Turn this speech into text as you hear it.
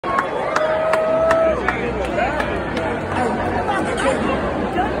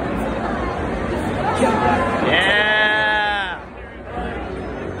Yeah!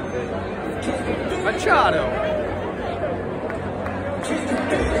 Machado.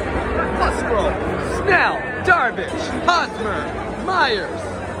 Musgrove. Snell. Darvish. Hosmer. Myers.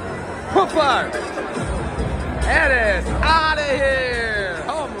 Profar. Pettis. Out of here.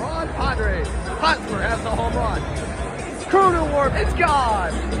 Home run, Padres. Hosmer has the home run. Cronenworth. It's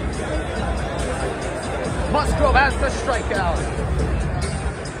gone. Musgrove has the strikeout.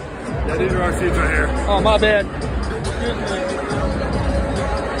 Yeah, these are our seats right here. Oh, my bad.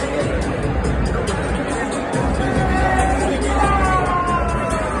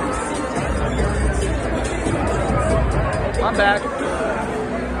 I'm back.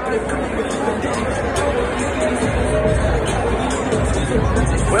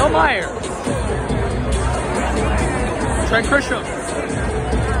 Will Myers. Trent Grisham.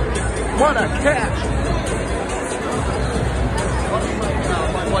 What a catch.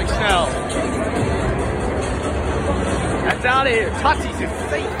 Like Snell. That's out of here. Tatis is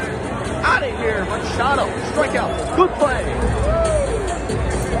safe. Out of here. Machado. Strikeout. Good play.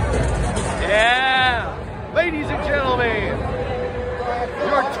 Yeah. Ladies and gentlemen,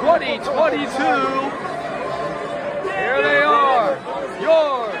 your 2022. Here they are.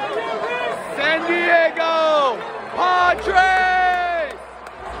 Your San Diego Padres.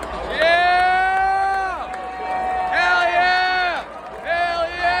 Yeah.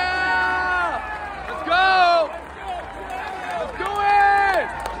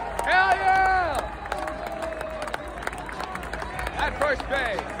 First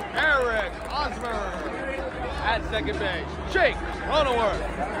base, Eric Hosmer. At second base, Jake Cronenworth.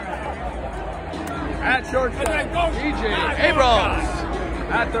 At shortstop, DJ Abrams.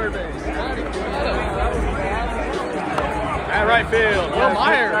 At third base, at right field, Will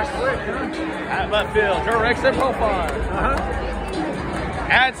Myers. At left field, Jurickson Profar.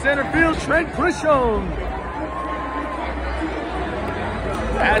 At center field, Trent Grisham.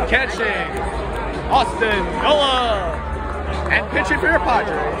 At catching, Austin Nola. And pitching for your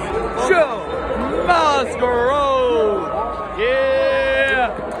Padres, Joe Musgrove.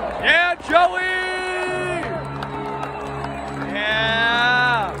 Yeah. Yeah, Joey.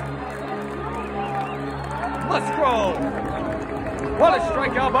 Yeah. Musgrove. What a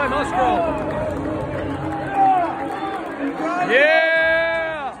strikeout by Musgrove. Yeah.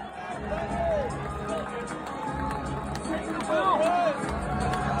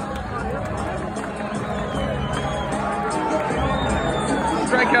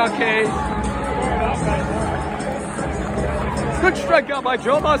 Strikeout case. Good strikeout by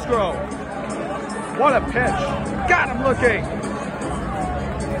Joe Musgrove. What a pitch. Got him looking.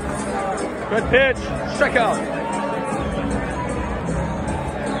 Good pitch. Strikeout.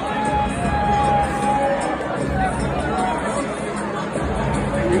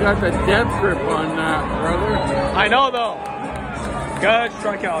 You got the death grip on that, brother. I know, though. Good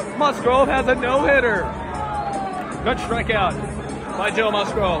strikeout. Musgrove has a no-hitter. Good strikeout by Joe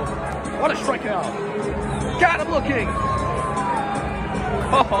Musgrove. What a strikeout. Got him looking.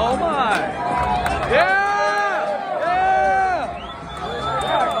 Oh my. Yeah! Yeah!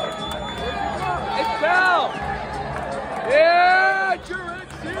 It fell. Yeah!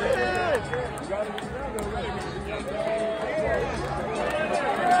 Jurickson!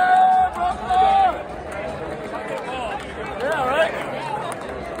 Yeah, right?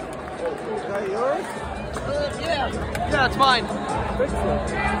 Is that yours? Yeah, it's mine.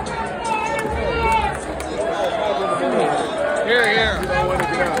 Here.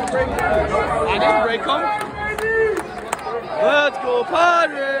 I didn't break them. Let's go,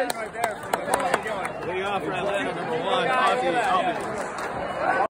 Padres! Leading off for Atlanta, #1, Ozzie Albies.